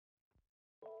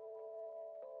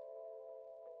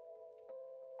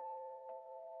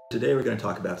Today we're going to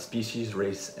talk about species,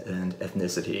 race, and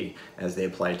ethnicity as they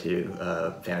apply to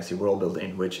fantasy world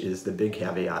building, which is the big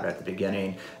caveat at the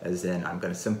beginning, as in I'm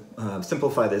going to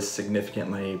simplify this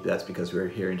significantly. That's because we're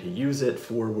here to use it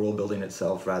for world building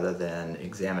itself rather than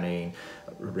examining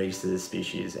races,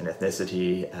 species, and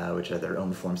ethnicity, which are their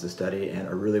own forms of study and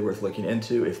are really worth looking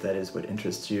into if that is what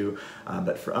interests you.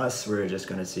 But for us, we're just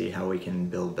going to see how we can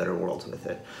build better worlds with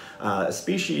it. A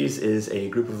species is a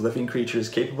group of living creatures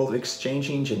capable of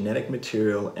exchanging genetic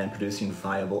material and producing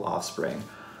viable offspring.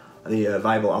 The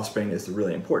viable offspring is the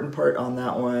really important part on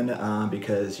that one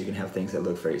because you can have things that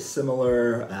look very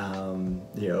similar.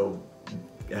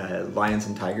 Lions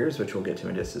and tigers, which we'll get to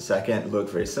in just a second, look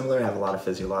very similar, have a lot of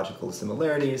physiological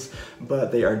similarities, but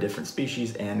they are different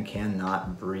species and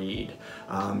cannot breed.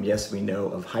 Yes, we know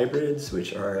of hybrids,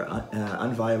 which are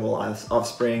unviable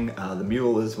offspring. The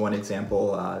mule is one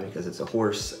example because it's a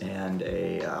horse and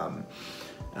a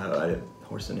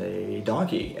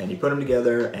donkey, and you put them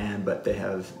together, but they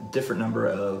have different number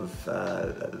of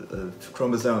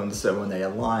chromosomes, so when they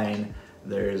align,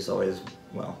 there's always,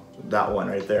 well, that one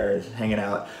right there is hanging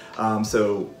out.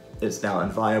 So it's now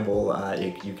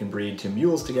unviable. You can breed two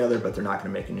mules together, but they're not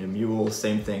going to make a new mule.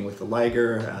 Same thing with the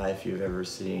liger. If you've ever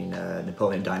seen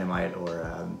Napoleon Dynamite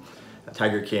or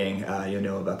Tiger King, you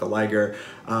know about the liger.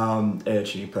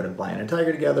 You put a lion and a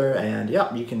tiger together, and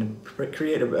yeah, you can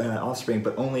create an offspring,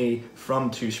 but only from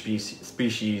two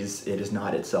species. It is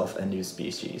not itself a new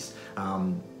species.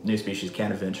 New species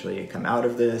can eventually come out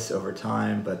of this over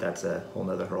time, but that's a whole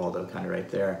nother hurdle kind of right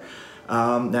there.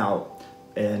 Now,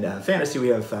 in fantasy, we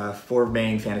have four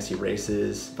main fantasy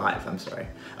races, five, I'm sorry.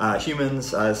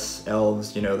 Humans, us,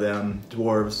 elves, you know them,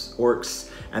 dwarves,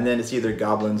 orcs, and then it's either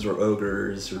goblins or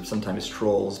ogres or sometimes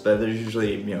trolls, but there's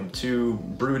usually, two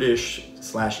brutish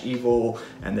 / evil,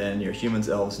 and then your humans,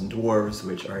 elves, and dwarves,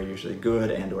 which are usually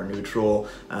good and or neutral.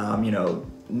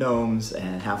 Gnomes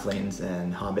and halflings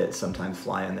and hobbits sometimes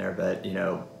fly in there, but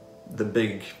the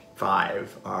big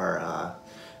five are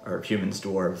humans,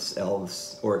 dwarves,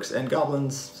 elves, orcs, and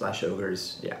goblins /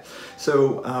 ogres. Yeah.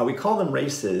 So we call them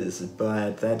races,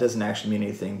 but that doesn't actually mean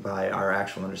anything by our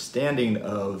actual understanding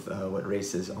of what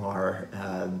races are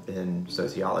in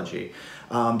sociology.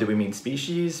 Do we mean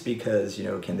species? Because,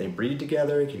 can they breed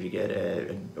together? Can you get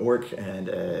an orc and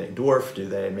a dwarf? Do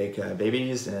they make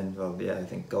babies? And, well, yeah, I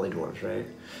think gully dwarves, right?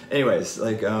 Anyways,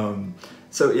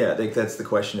 so yeah, that's the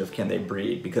question of can they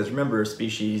breed? Because remember,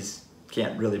 species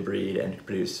can't really breed and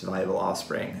produce viable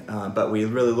offspring, but we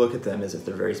really look at them as if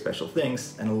they're very special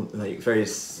things, and very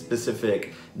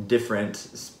specific, different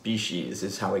species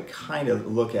is how we kind of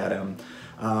look at them.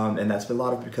 And that's a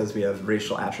lot of because we have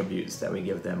racial attributes that we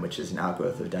give them, which is an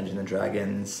outgrowth of Dungeons and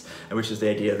Dragons, which is the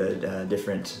idea that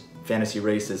different fantasy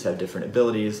races have different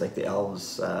abilities, like the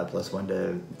elves +1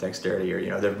 to dexterity,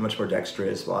 or they're much more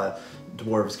dexterous, while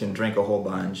dwarves can drink a whole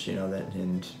bunch,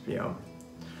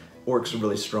 orcs are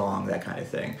really strong, that kind of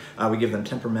thing. We give them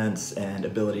temperaments and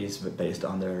abilities based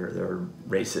on their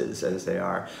races as they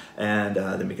are. And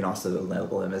then we can also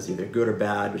label them as either good or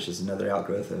bad, which is another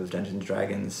outgrowth of Dungeons and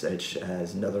Dragons, which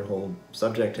has another whole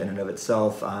subject in and of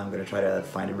itself. I'm going to try to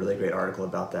find a really great article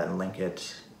about that and link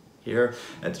it here.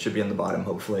 It should be on the bottom,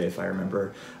 hopefully, if I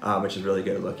remember, which is really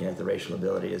good at looking at the racial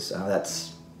abilities.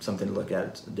 That's something to look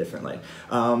at differently.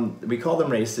 We call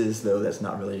them races, though that's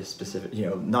not really specific,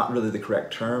 not really the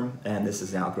correct term, and this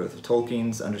is an outgrowth of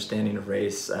Tolkien's understanding of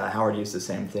race. Howard used the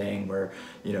same thing, where,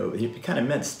 he kind of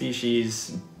meant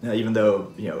species, even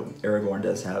though, Aragorn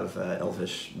does have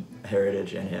elfish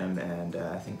heritage in him, and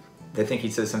I think he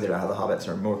says something about how the hobbits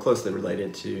are more closely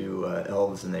related to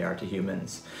elves than they are to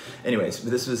humans. Anyways,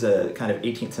 this was a kind of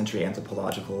 18th century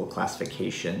anthropological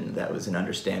classification that was an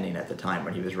understanding at the time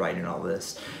when he was writing all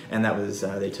this. And that was,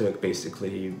 they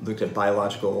basically looked at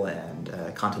biological and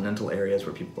continental areas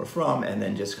where people were from, and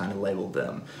then just kind of labeled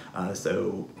them.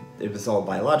 So it was all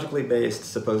biologically based,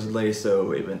 supposedly,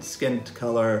 so it went skin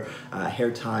color,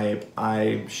 hair type,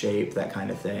 eye shape, that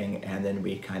kind of thing, and then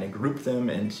we kind of grouped them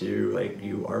into, like,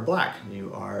 you are black,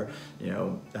 you are,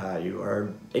 you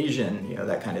are Asian,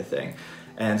 that kind of thing.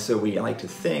 And so we like to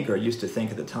think, or used to think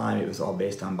at the time, it was all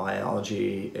based on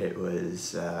biology. It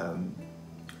was,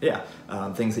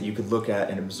 things that you could look at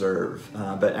and observe.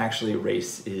 But actually,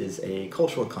 race is a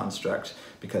cultural construct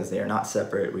because they are not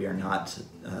separate. We are not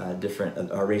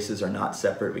different. Our races are not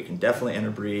separate. We can definitely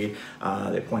interbreed.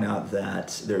 They point out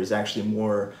that there's actually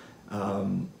more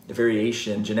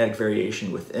variation, genetic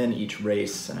variation within each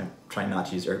race, and I'm trying not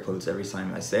to use air quotes every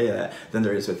time I say that, than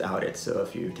there is without it. So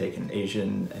if you take an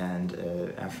Asian and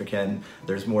African,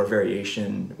 there's more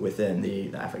variation within the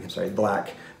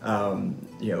black,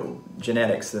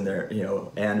 genetics than there,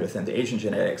 and within the Asian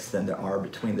genetics than there are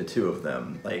between the two of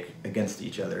them, like against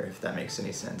each other, if that makes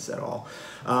any sense at all.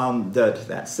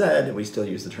 That said, we still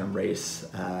use the term race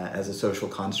as a social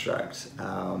construct,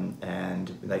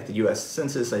 and like the U.S.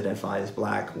 Census identifies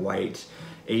black, white,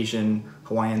 Asian,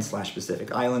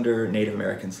 Hawaiian/Pacific Islander, Native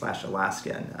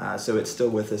American/Alaskan. So it's still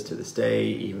with us to this day,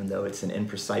 even though it's an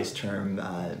imprecise term,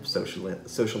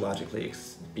 sociologically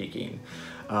speaking.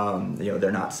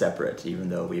 They're not separate, even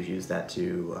though we've used that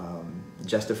to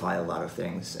justify a lot of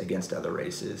things against other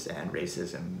races and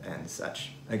racism and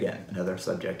such. Again, another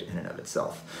subject in and of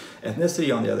itself.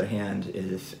 Ethnicity, on the other hand,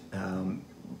 is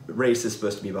race is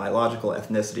supposed to be biological,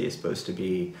 ethnicity is supposed to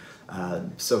be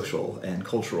social and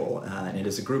cultural, and it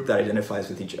is a group that identifies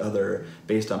with each other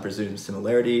based on presumed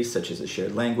similarities such as a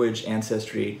shared language,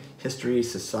 ancestry, history,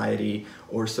 society,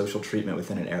 or social treatment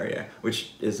within an area,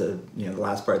 which is the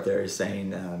last part there is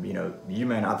saying, you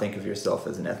may not think of yourself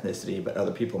as an ethnicity, but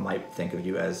other people might think of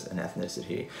you as an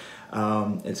ethnicity.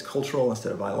 It's cultural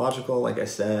instead of biological, like I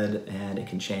said, and it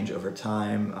can change over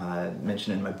time. I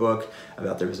mentioned in my book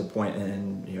about there was a point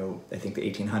in, I think the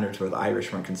 1800s where the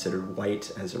Irish weren't considered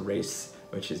white as a race,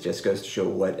 which just goes to show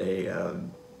what a,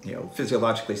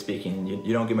 physiologically speaking,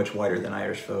 you don't get much whiter than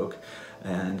Irish folk,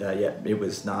 and yet it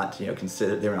was not, they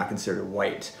were not considered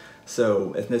white.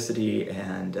 So ethnicity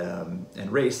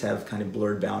and race have kind of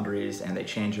blurred boundaries, and they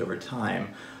change over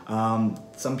time.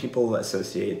 Some people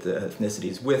associate the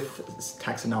ethnicities with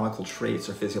taxonomical traits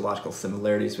or physiological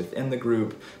similarities within the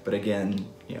group, but again,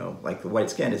 like the white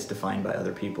skin is defined by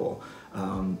other people,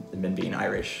 and being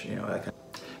Irish, that kind of.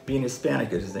 Being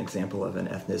Hispanic is an example of an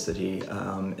ethnicity,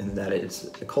 in that it's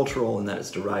cultural and that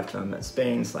it's derived from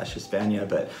Spain/Hispania,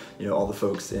 but all the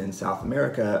folks in South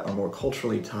America are more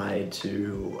culturally tied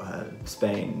to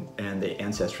Spain and the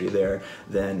ancestry there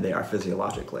than they are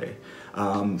physiologically.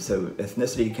 So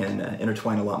ethnicity can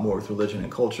intertwine a lot more with religion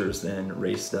and cultures than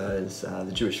race does.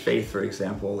 The Jewish faith, for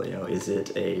example, is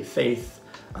it a faith?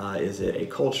 Is it a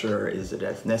culture? Is it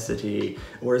ethnicity?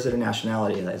 Or is it a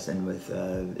nationality, as in with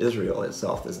Israel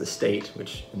itself as the state,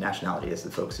 which nationality is the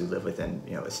folks who live within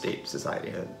a state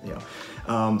society.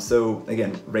 So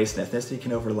again, race and ethnicity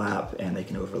can overlap, and they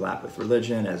can overlap with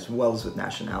religion as well as with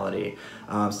nationality.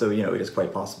 So it is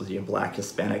quite possible to be a black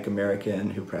Hispanic American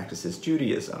who practices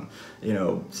Judaism.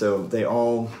 So they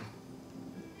all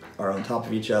are on top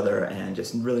of each other and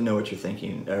just really know what you're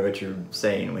thinking, or what you're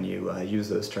saying when you use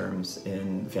those terms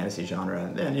in the fantasy genre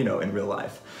and in real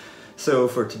life. So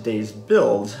for today's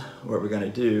build, what we're going to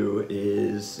do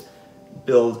is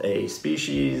build a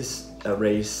species, a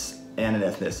race, and an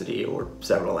ethnicity, or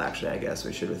several actually, I guess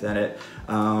we should within it.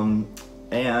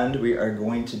 And we are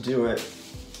going to do it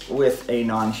with a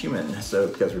non-human. So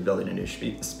because we're building a new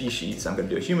species, I'm going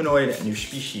to do a humanoid. A new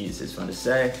species is fun to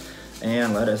say.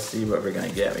 And let us see what we're gonna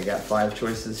get. We got 5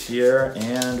 choices here,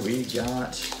 and we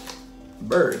got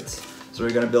birds. So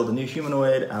we're gonna build a new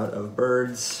humanoid out of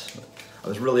birds. I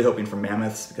was really hoping for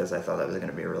mammoths because I thought that was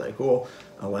gonna be really cool.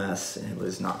 Alas, it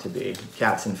was not to be.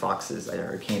 Cats and foxes,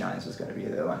 or canines was gonna be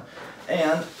the other one.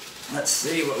 And let's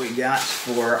see what we got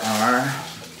for our,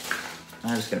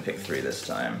 I'm just gonna pick 3 this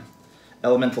time.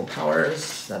 Elemental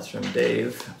powers, that's from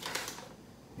Dave.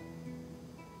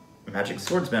 Magic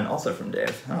Swordsman, also from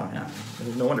Dave. Oh yeah,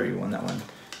 no wonder you won that one.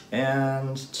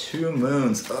 And 2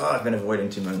 moons. Oh, I've been avoiding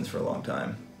 2 moons for a long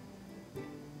time.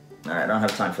 Alright, I don't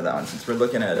have time for that one. Since we're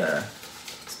looking at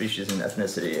species and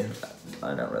ethnicity,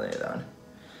 I don't really need that one.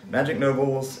 Magic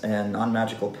nobles and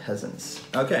non-magical peasants.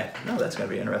 Okay, no, that's going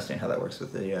to be interesting how that works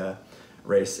with the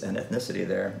race and ethnicity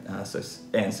there, and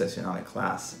socioeconomic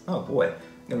class. Oh boy.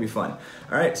 Gonna be fun.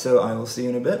 Alright, so I will see you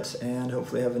in a bit, and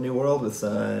hopefully have a new world with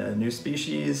a new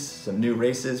species, some new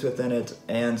races within it,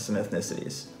 and some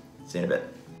ethnicities. See you in a bit.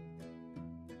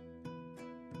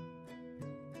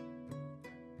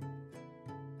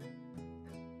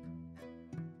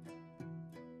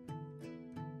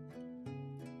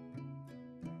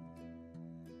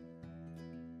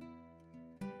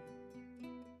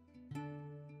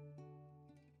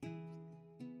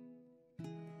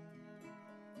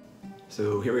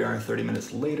 So here we are 30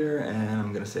 minutes later, and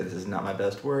I'm gonna say this is not my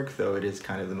best work, though it is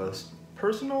kind of the most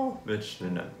personal, which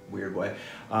in a weird way,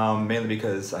 mainly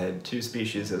because I had 2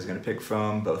 species I was gonna pick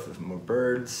from, both of them were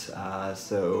birds.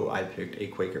 So I picked a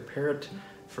Quaker parrot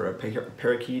for a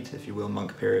parakeet, if you will,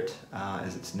 monk parrot,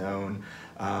 as it's known,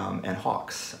 and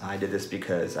hawks. I did this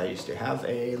because I used to have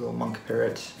a little monk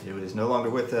parrot. It was no longer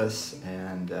with us,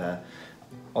 and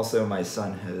also my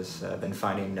son has been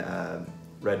finding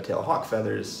red-tailed hawk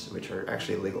feathers, which are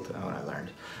actually illegal to own, I learned,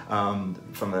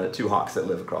 from the 2 hawks that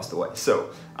live across the way.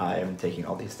 So I am taking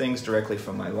all these things directly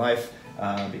from my life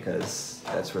because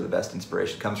that's where the best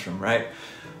inspiration comes from, right?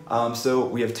 So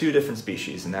we have 2 different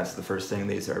species, and that's the first thing.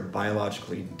 These are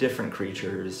biologically different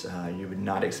creatures. You would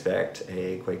not expect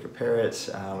a Quaker parrot,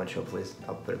 which hopefully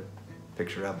I'll put a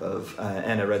picture up of,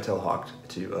 and a red-tailed hawk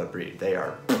to breed. They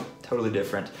are totally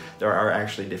different. There are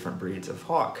actually different breeds of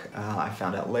hawk, I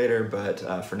found out later,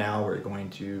 but for now we're going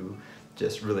to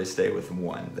just really stay with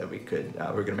one that we could.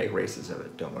 We're going to make races of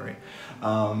it, don't worry.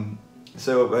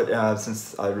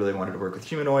 Since I really wanted to work with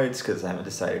humanoids, because I haven't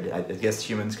decided, I guess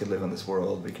humans could live on this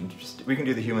world. We can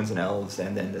do the humans and elves,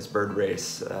 and then this bird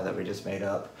race that we just made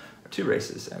up. 2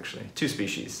 races, actually, 2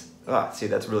 species. See,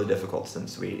 that's really difficult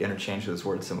since we interchange those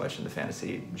words so much in the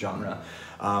fantasy genre.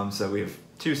 So we have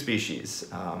 2 species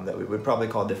that we would probably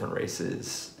call different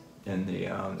races in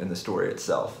the story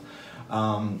itself.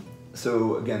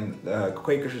 So again,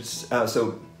 Quakers.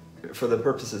 So for the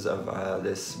purposes of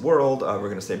this world, we're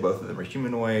going to say both of them are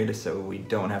humanoid, so we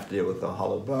don't have to deal with the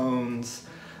hollow bones.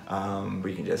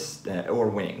 We can just, or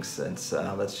wings, since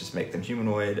let's just make them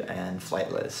humanoid and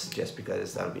flightless, just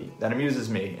because that amuses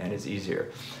me and it's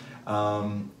easier.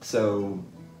 So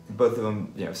both of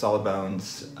them, solid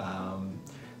bones.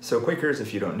 So Quakers,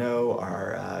 if you don't know,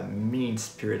 are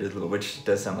mean-spirited little, which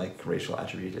does sound like racial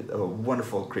attributed,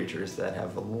 wonderful creatures that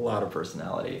have a lot of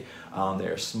personality. They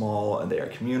are small and they are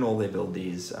communal. They build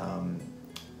these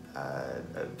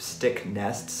stick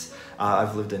nests.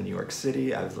 I've lived in New York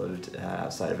City, I've lived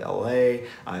outside of LA,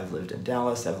 I've lived in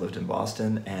Dallas, I've lived in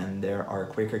Boston, and there are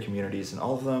Quaker communities in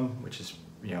all of them, which is,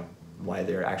 why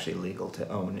they're actually legal to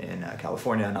own in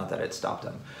California, not that it stopped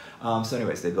them. So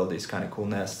anyways, they build these kind of cool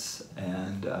nests,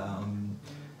 and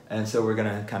so we're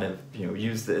gonna kind of,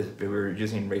 we're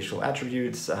using racial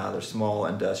attributes. They're small,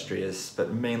 industrious,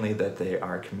 but mainly that they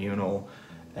are communal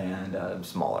and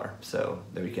smaller, so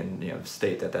that we can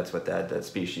state that that's what that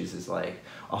species is like.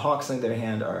 Hawks, on the other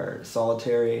hand, are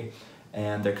solitary,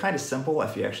 and they're kind of simple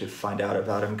if you actually find out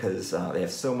about them, because they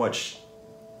have so much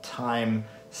time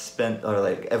spent, or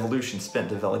like evolution spent,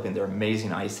 developing their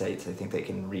amazing eyesight. I think they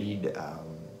can read,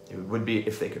 it would be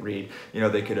if they could read,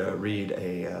 they could read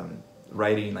a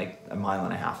writing like 1.5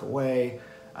 miles away.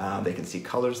 They can see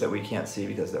colors that we can't see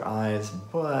because of their eyes,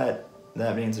 but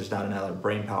that means there's not enough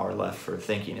brain power left for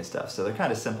thinking and stuff. So they're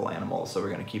kind of simple animals, so we're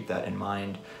going to keep that in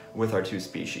mind with our 2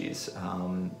 species.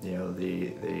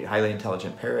 The highly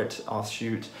intelligent parrot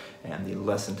offshoot and the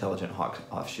less intelligent hawk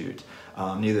offshoot.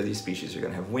 Neither of these species are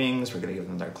going to have wings. We're going to give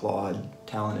them their clawed,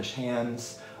 talonish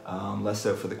hands. Less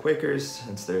so for the Quakers,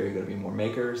 since they're going to be more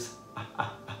makers.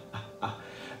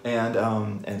 And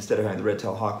instead of having the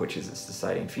red-tailed hawk, which is its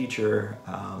deciding feature,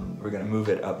 we're going to move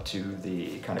it up to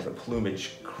the kind of a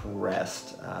plumage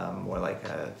crest, more like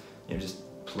a, just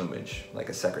plumage, like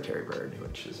a secretary bird,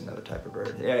 which is another type of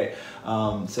bird. Yay!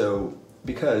 So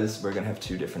because we're going to have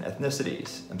 2 different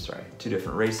ethnicities, 2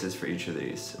 different races for each of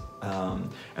these.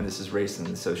 And this is race in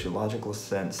the sociological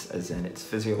sense, as in its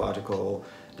physiological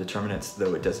determinants,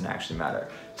 though it doesn't actually matter.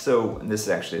 So this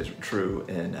actually is true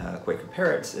in Quaker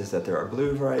parrots, is that there are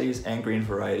blue varieties and green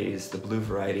varieties. The blue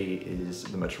variety is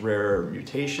the much rarer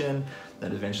mutation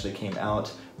that eventually came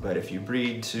out, but if you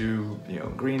breed 2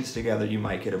 greens together, you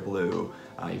might get a blue.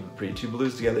 You breed 2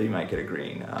 blues together, you might get a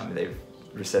green. They've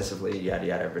recessively, yada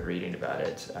yada, I've been reading about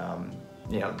it.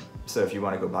 So if you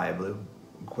want to go buy a blue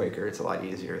Quaker, it's a lot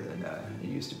easier than it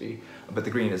used to be. But the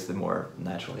green is the more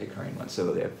naturally occurring one.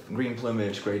 So they have green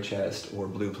plumage, gray chest, or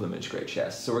blue plumage, gray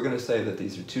chest. So we're going to say that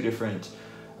these are 2 different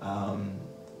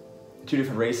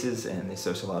races in the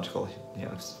sociological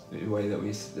way that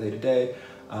we say today.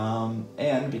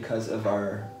 And because of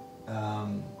our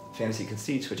fantasy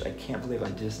conceits, which I can't believe I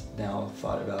just now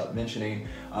thought about mentioning,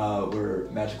 we're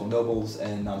magical nobles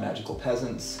and non-magical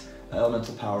peasants,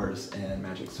 elemental powers, and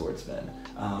magic swordsmen.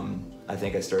 I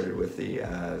think I started with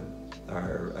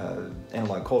our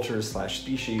analog cultures /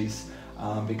 species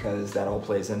because that all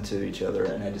plays into each other,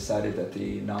 and I decided that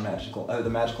the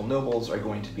magical nobles are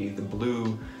going to be the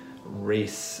blue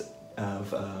race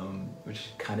of which is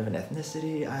kind of an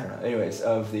ethnicity, I don't know. Anyways,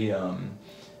 of the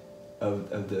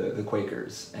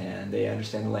Quakers, and they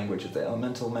understand the language of the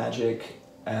elemental magic,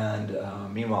 and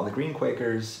meanwhile the green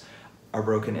Quakers are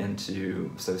broken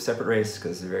into separate races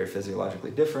because they're very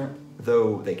physiologically different,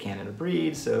 though they can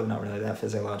interbreed, so not really that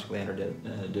physiologically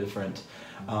different.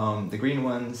 The green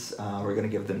ones, we're going to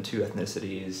give them 2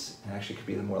 ethnicities, and actually could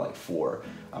be more like 4.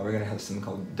 We're going to have something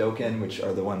called Doken, which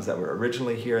are the ones that were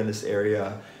originally here in this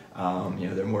area.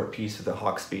 They're more at peace with the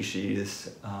hawk species,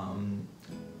 and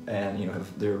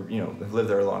have lived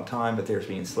there a long time, but they're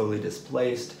being slowly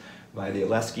displaced by the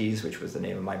Ethnicity, which was the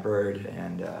name of my bird,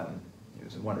 and it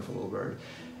was a wonderful little bird.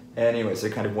 Anyways, they're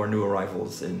kind of more new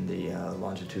arrivals in the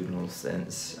longitudinal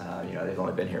sense. They've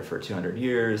only been here for 200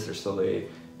 years. They're slowly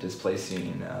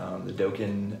displacing the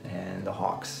Doken and the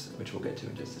hawks, which we'll get to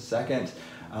in just a second.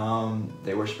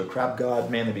 They worship a crab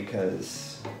god, mainly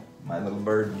because my little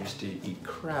bird used to eat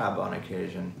crab on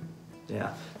occasion.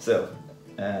 Yeah,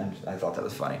 and I thought that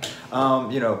was funny.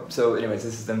 So anyways,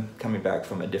 this is them coming back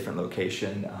from a different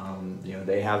location.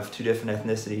 They have 2 different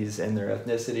ethnicities in their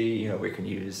ethnicity. We can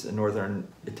use a Northern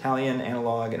Italian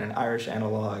analog and an Irish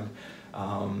analog,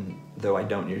 though I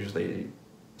don't usually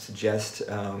suggest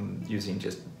using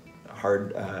just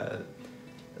hard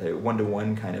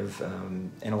one-to-one kind of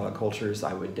analog cultures.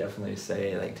 I would definitely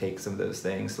say take some of those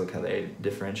things, look how they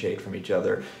differentiate from each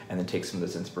other, and then take some of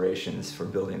those inspirations for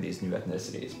building these new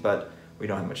ethnicities. But we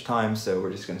don't have much time, so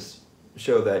we're just going to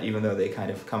show that even though they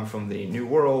kind of come from the New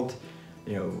World,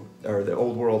 or the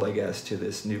Old World, I guess, to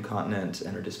this new continent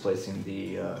and are displacing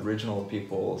the original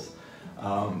peoples,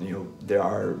 there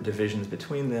are divisions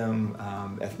between them,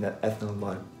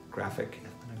 ethnographic.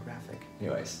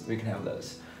 Anyways, we can have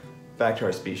those. Back to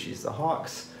our species, the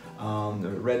hawks, the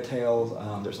red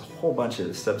tail. There's a whole bunch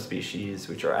of subspecies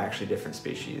which are actually different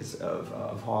species of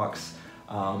hawks.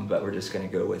 But we're just going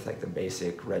to go with the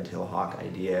basic red-tailed hawk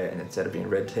idea, and instead of being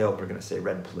red-tailed, we're going to say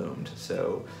red-plumed.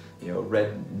 So,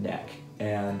 red neck.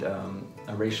 And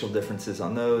racial differences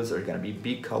on those are going to be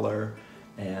beak color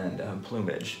and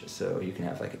plumage. So you can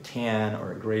have a tan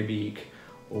or a gray beak,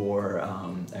 or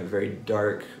a very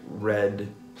dark red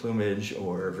plumage,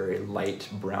 or very light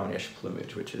brownish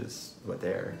plumage, which is what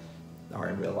they are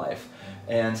in real life.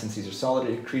 And since these are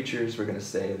solitary creatures, we're going to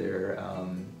say they're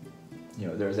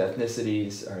there's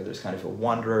ethnicities, or there's kind of a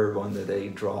wanderer, one that they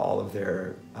draw all of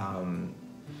their,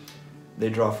 they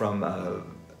draw from,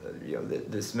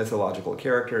 this mythological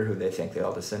character who they think they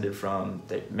all descended from.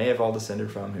 They may have all descended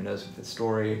from, who knows with the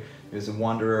story. He was a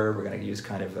wanderer. We're going to use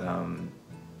kind of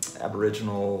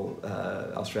Aboriginal,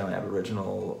 Australian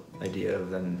Aboriginal idea of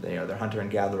them. They're hunter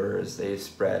and gatherers. They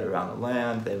spread around the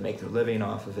land. They make their living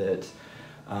off of it.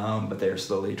 But they are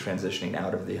slowly transitioning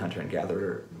out of the hunter and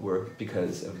gatherer work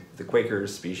because of the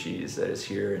Quakers species that is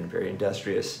here and very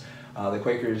industrious. The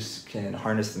Quakers can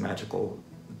harness the magical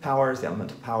powers, the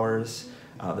elemental powers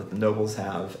that the nobles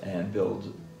have, and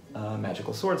build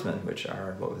magical swordsmen, which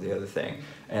are what was the other thing.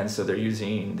 And so they're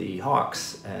using the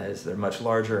hawks, as they're much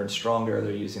larger and stronger.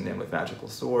 They're using them with magical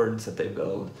swords that they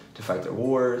build to fight their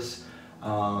wars.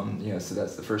 So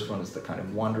that's the first one, is the kind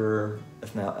of wanderer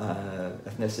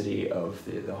ethnicity of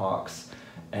the hawks,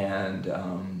 and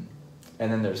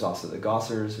then there's also the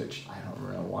gossers, which I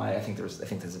don't know why. I think there's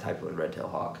a type of red-tailed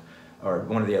hawk, or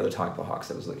one of the other type of hawks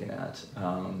I was looking at,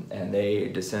 and they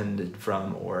descended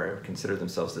from, or consider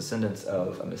themselves descendants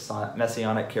of, a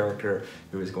messianic character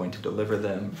who is going to deliver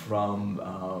them from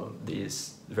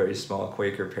these very small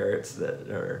Quaker parrots that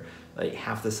are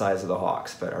half the size of the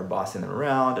hawks, but are bossing them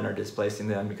around and are displacing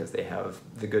them because they have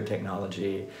the good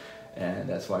technology, and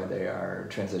that's why they are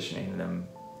transitioning them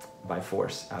by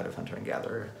force out of hunter and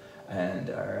gatherer, and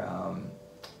are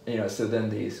so then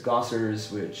these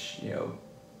gossers, which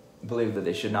believe that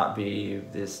they should not be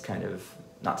this kind of,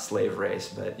 not slave race,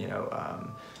 but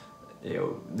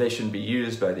they shouldn't be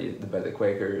used by the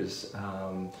Quakers.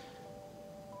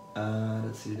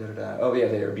 Let's see, oh yeah,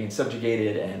 they are being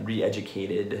subjugated and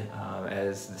re-educated,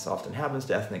 as this often happens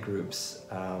to ethnic groups,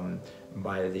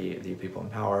 by the people in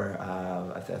power,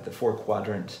 at the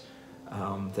 4-quadrant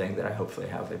thing that I hopefully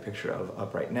have a picture of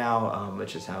up right now,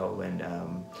 which is how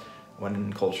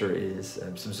when culture is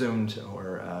subsumed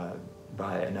or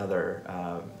by another,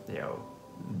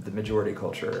 the majority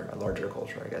culture, a larger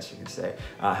culture, I guess you could say,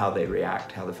 how they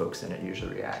react, how the folks in it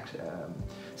usually react.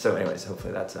 So anyways,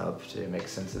 hopefully that's up to make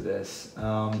sense of this.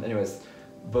 Anyways,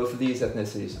 both of these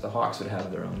ethnicities, the hawks would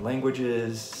have their own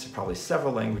languages, probably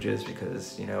several languages,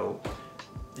 because,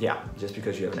 yeah, just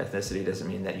because you have an ethnicity doesn't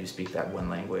mean that you speak that one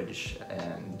language,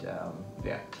 and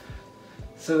yeah.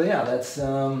 So yeah, that's,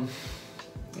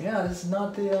 yeah, this is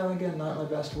not again, not my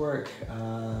best work.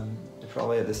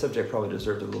 The subject probably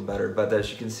deserved a little better, but as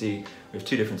you can see, we have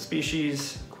 2 different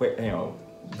species,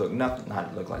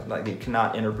 look like they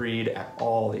cannot interbreed at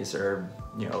all. These are,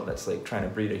 that's like trying to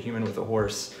breed a human with a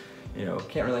horse. you know,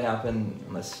 can't really happen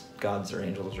unless gods or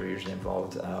angels are usually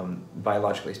involved.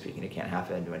 Biologically speaking, it can't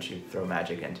happen. Once you throw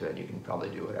magic into it, you can probably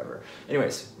do whatever.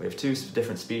 Anyways, we have 2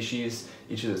 different species.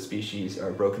 Each of the species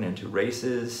are broken into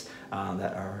races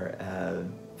that are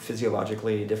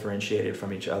physiologically differentiated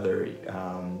from each other,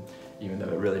 even though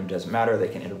it really doesn't matter. They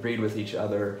can interbreed with each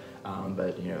other,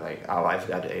 but you know, like, oh, I've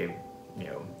got a, you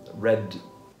know, red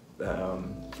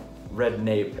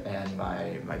nape and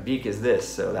my beak is this,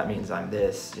 so that means I'm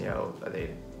this. You know, they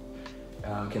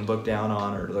can look down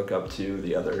on or look up to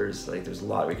the others. Like, there's a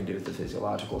lot we can do with the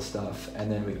physiological stuff,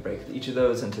 and then we can break each of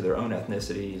those into their own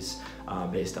ethnicities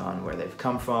based on where they've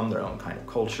come from, their own kind of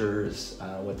cultures,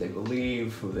 what they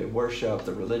believe, who they worship,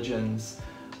 the religions,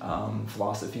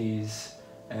 philosophies.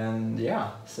 And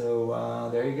yeah, so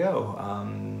there you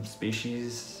go.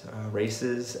 Species,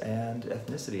 races, and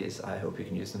ethnicities. I hope you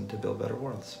can use them to build better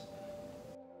worlds.